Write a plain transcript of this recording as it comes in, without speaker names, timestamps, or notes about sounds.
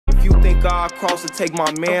If you think I'll cross and take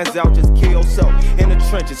my mans out, just kill yourself. In the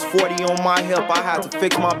trenches, 40 on my hip, I had to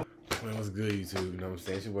fix my... Man, what's good, YouTube? You know what I'm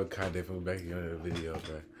saying? It's your boy Conde from back in the video, bro.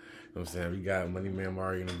 You know what I'm saying? We got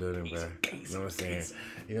Moneymanmarii in the building, bro. You know what I'm saying?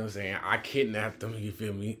 You know what I'm saying? I kidnapped him, you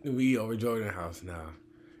feel me? We over Jordan's house now.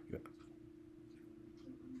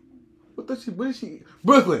 What is she?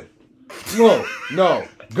 Brooklyn! No,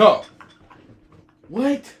 go!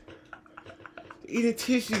 What? Eating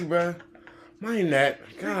tissue, bro. Mind that.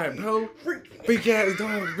 God, bro. Freak ass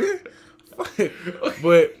dog, man.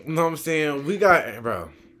 But, you know what I'm saying? We got, bro.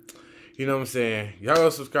 You know what I'm saying? Y'all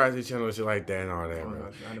go subscribe to the channel and shit like that and all that,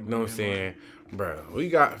 bro. You know what I'm saying? Bro, we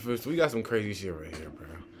got some crazy shit right here, bro.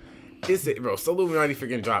 It's it, bro. So Illuminati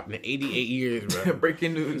freaking dropped in 88 years, bro.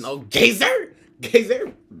 Breaking news. No, Gazer!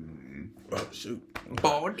 Oh, shoot.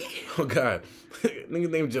 Baldy. Oh, God. Nigga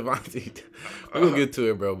named Javante. We're gonna get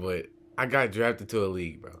to it, bro, but I got drafted to a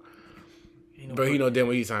league, bro. Bro, he know damn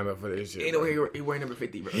well he signed up for this shit. Ain't no way he wearing number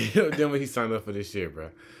 50, bro. He know damn well he signed up for this shit,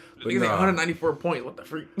 bro. But niggas like 194 points. What the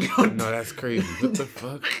freak? No, that's crazy. What the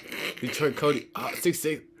fuck? Detroit Cody,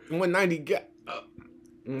 6'6", 190. God. Oh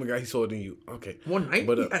my God, he's older than you. Okay. 190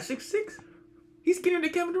 but, at 6'6"? He's skinnier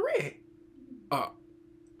than Kevin Durant. I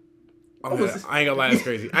ain't gonna lie, that's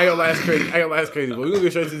crazy. But we're gonna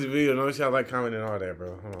get straight to the video. Notice y'all like, comment, and all that,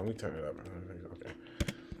 bro. Hold on, let me turn it up, bro. Okay.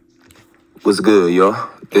 What's good,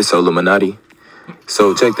 y'all? It's Illuminati.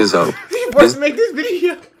 So check this out. He forced to make this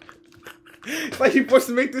video. Like he forced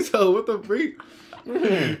to make this hoe. What the freak?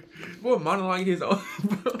 Boy, monologue his own.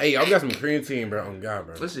 Hey, y'all got some creatine, bro. On God,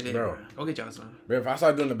 bro. Listen, bro. Go get y'all some. Bro, if I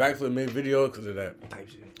start doing the backflip mid video because of that type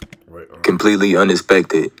shit. Right, completely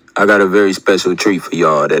unexpected. I got a very special treat for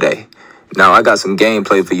y'all today. Now, I got some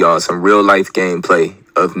gameplay for y'all, some real-life gameplay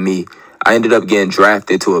of me. I ended up getting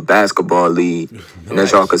drafted to a basketball league. Nice. And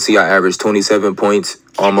as y'all can see, I averaged 27 points,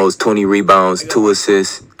 almost 20 rebounds, 2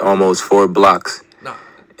 assists, almost 4 blocks.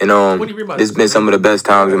 And it's been some of the best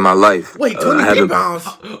times in my life. Wait, 20 rebounds?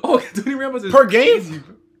 Oh, 20 rebounds per game? Crazy.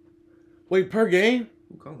 Wait, per game?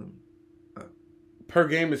 Who called him? Per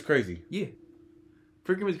game is crazy. Yeah.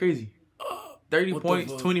 Per game is crazy. 30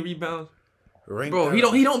 points, 20 rebounds. Rank bro,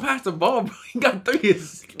 he don't pass the ball, bro. He got 3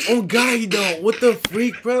 assists. Oh, God, he don't. What the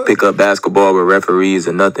freak, bro? Pick up basketball with referees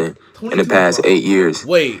or nothing in the past 8 years.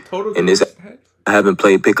 Wait. And this, I haven't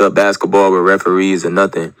played pickup basketball with referees or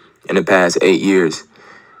nothing in the past 8 years.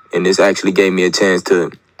 And this actually gave me a chance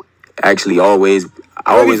to actually I always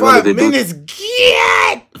wanted to minutes.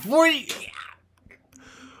 Get 40.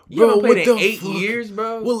 You bro, what the 8 years,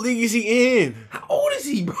 bro? What league is he in? How old is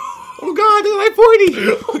he, bro? Oh, God, they're like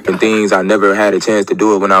 40. And things I never had a chance to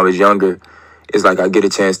do it when I was younger. It's like I get a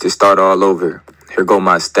chance to start all over. Here go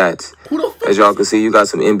my stats. As y'all can see, you got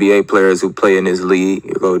some NBA players who play in this league.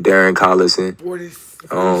 You go Darren Collison.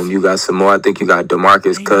 You got some more. I think you got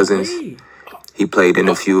DeMarcus Cousins. He played in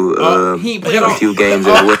a few games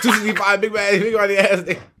as well. 265, big body ass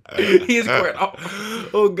thing. He is correct.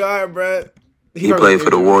 Oh, God, bro. He played for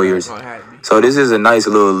the Warriors. So this is a nice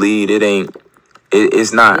little lead.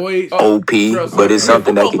 It's not OP, but it's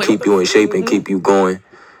something that can keep you in shape and keep you going.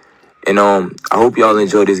 And I hope y'all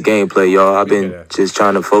enjoy this gameplay, y'all. I've been just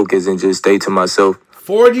trying to focus and just stay to myself.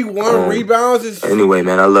 41 rebounds is... Anyway,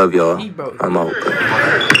 man, I love y'all. I'm out. Oh,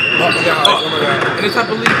 my God. And it's type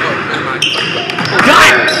of league.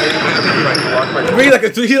 God! He like a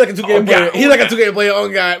 2-game player. He like a 2-game player. Oh,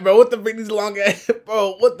 God, bro. What the freak? These long ass...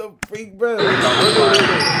 Bro, what the freak, bro?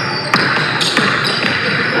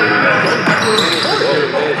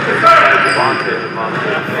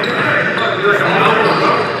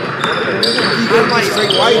 I'm like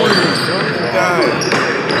straight white dudes. Oh, God.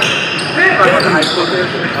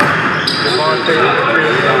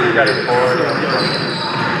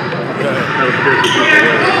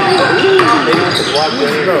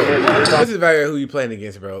 Bro, this is about who you playing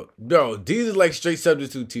against, bro. Bro, these are like straight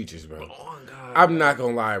substitute teachers, bro. Oh, God. I'm not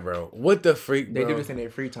gonna lie, bro. What the freak, bro? They do this in their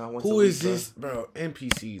free time. Who is this, bro?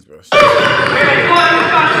 NPCs, bro.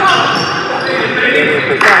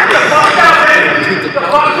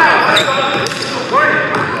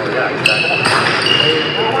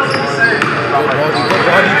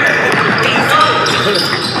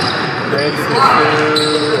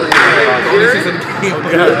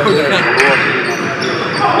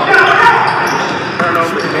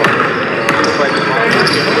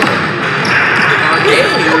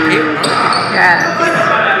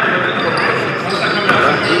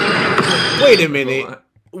 Wait a minute.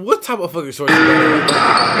 What type of fucking shorts you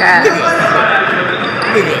got?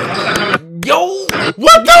 Nigga. Yo,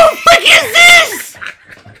 what the frick is this?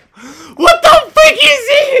 What the frick is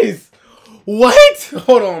this? What?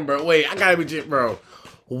 Hold on, bro. Wait, I gotta be legit, bro.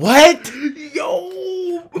 What? Yo,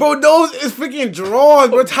 Bro, those is freaking draws,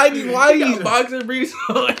 bro. Tidy whitey. Boxing briefs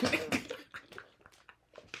on.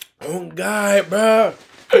 Oh God, bro.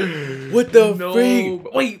 What the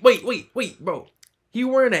freak? Wait, bro. He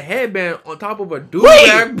wearing a headband on top of a dude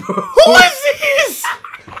bag, bro. Who is this?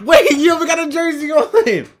 Wait, you ever got a jersey on?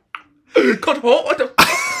 Coach Holt, what the?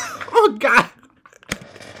 Oh God.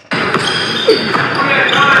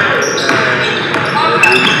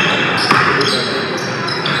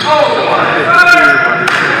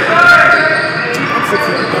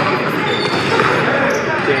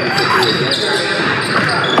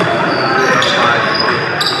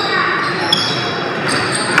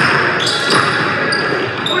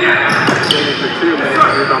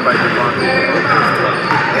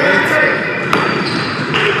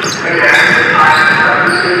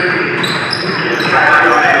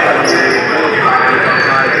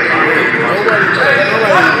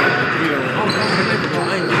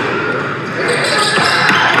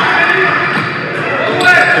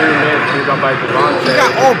 He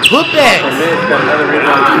got all putbacks.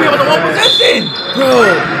 Bro,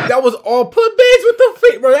 that was all putbacks with the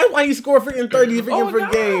freak, bro. That's why he scored freaking 30 freaking per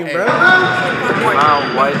game, bro.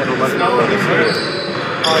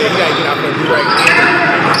 Oh yeah, he gotta get out there and do right now.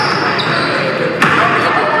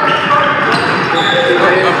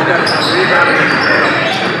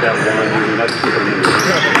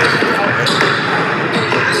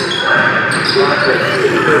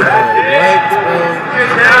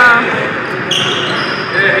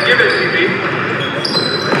 Give it to me.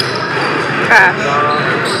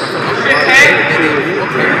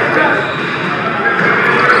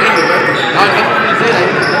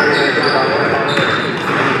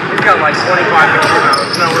 He's got like 25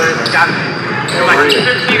 rebounds. No, it's got to be. Like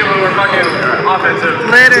 15 of them were fucking offensive.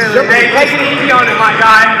 Literally. Hey, take it easy on it, my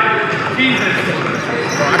guy. Jesus.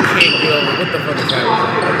 Bro, I can't deal with what the fuck is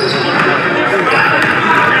happening.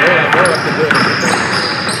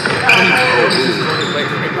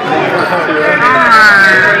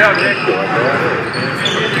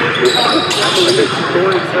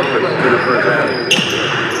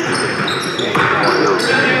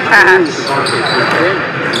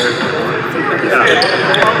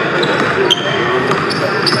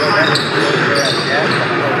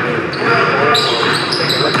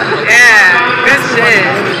 Yeah, good shit.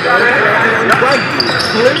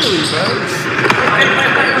 Clearly, bro.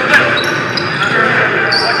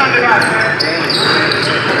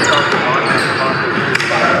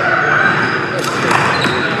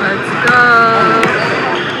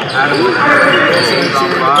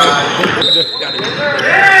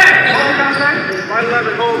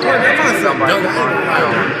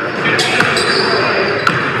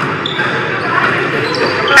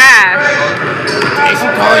 Hey, she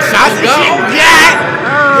calling shots and shit. Yeah.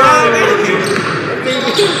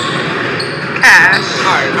 Cash.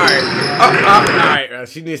 Alright, bro.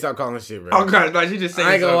 She needs to stop calling shit, bro. Oh God, like she just saying.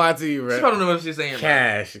 I ain't gonna lie to you, bro. She probably don't know what she's saying.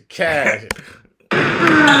 Cash.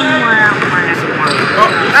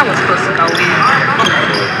 That was supposed to go in.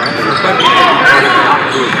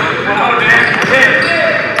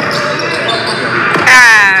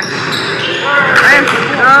 Cash. Let's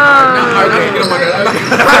go.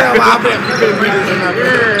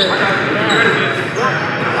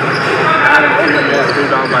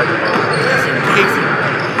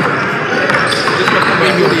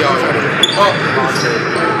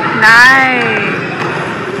 Nice.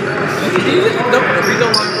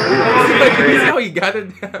 You see how he got it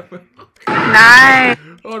down? Nice.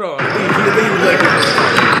 Hold on.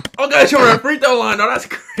 Oh God, you're on a free throw line. No, that's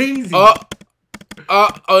crazy. Oh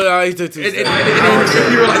no, he took two. Nice.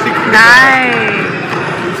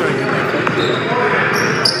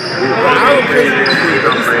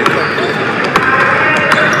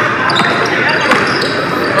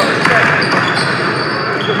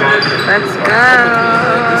 Let's go.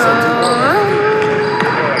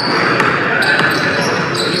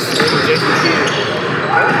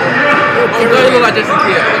 Oh God, you look like Jason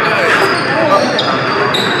Kidd.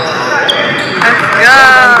 Let's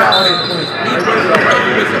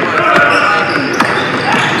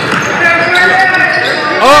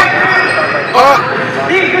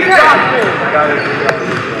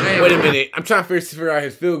Wait a minute, I'm trying to figure out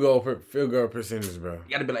his field goal percentage, bro. You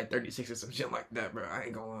gotta be like 36 or some shit like that, bro. I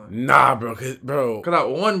ain't gonna lie. Nah, bro, cause I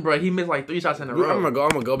won, bro. He missed like 3 shots in a row. I'm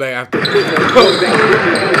gonna go back after. go.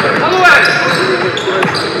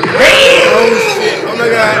 Oh shit! Oh my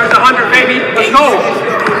God! There's 100, baby. Let's go.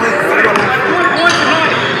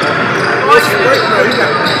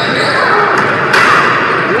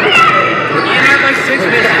 Like 6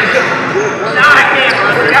 minutes. Nah, I can't,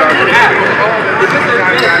 bro.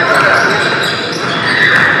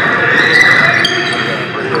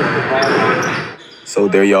 So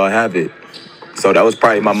there y'all have it. So that was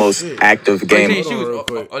probably my most active game. Hold on, real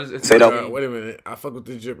quick. Say that. Wait a minute. I fuck with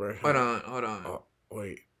this drip right here. Hold on. Oh,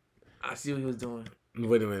 wait. I see what he was doing.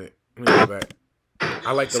 Wait a minute. Let me go back.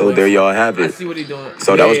 I like the So there y'all have I it. see what he doing.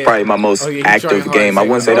 So that was probably my most active game. I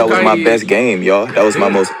wouldn't say that was my best game, y'all. That was my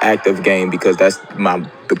most active game because that's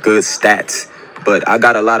the good stats. But I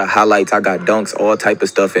got a lot of highlights. I got dunks, all type of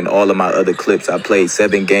stuff in all of my other clips. I played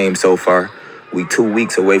 7 games so far. We 2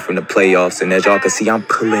 weeks away from the playoffs. And as y'all can see, I'm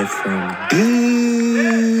pulling from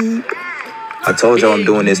deep. I told y'all I'm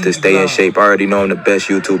doing this to stay in shape. I already know I'm the best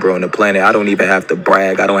YouTuber on the planet. I don't even have to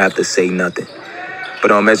brag. I don't have to say nothing.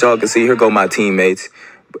 But as y'all can see, here go my teammates.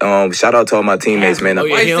 Shout out to all my teammates, man. Oh,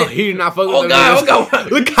 yeah, he did not fuck with Oh, God.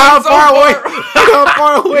 Look how far away. Look how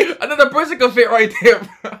far away. Another person could fit right there,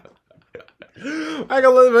 bro. I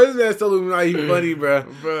got this man still looking like he funny, bro.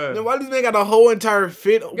 Now, why this man got a whole entire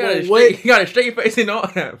fit? He got a straight face and all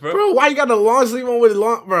that, bro. Bro, why you got the long sleeve on with the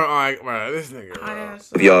long, bro? All right, bro, this nigga,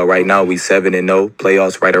 bro. Y'all, right now we 7-0.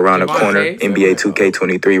 Playoffs right around the corner. NBA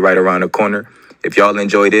 2K23 right around the corner. If y'all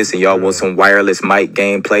enjoy this and y'all want some wireless mic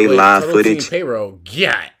gameplay, live footage, payroll,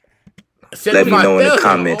 yeah. Let me know in the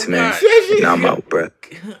comments, man. Now I'm out, bro.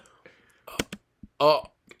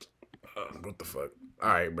 What the fuck? All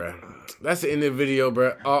right, bro. That's the end of the video,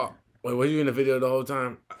 bro. Oh, wait, were you in the video the whole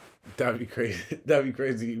time? That'd be crazy. That'd be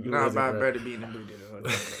crazy. Nah, but I'd better be in the video.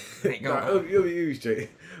 You'll be straight.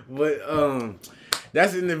 But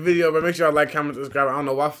that's in the video, bro. Make sure y'all like, comment, subscribe. I don't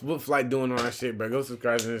know what Flight doing on that shit, bro. Go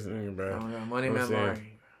subscribe to this thing, bro. Oh, yeah. Moneymanmarii.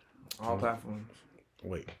 All platforms.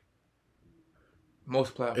 Wait.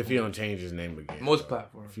 Most platforms. If you don't change his name again. Most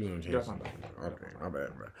platforms. If you don't change his name. Okay, my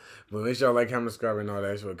bad, bro. But make sure y'all like, comment, subscribe, and all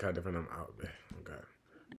that shit. Cut different. I'm out, man. Okay.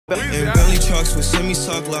 In belly trucks with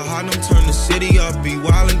semi-suck, La Harlem turn the city up. Be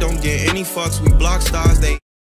wild and don't get any fucks. We block stars, they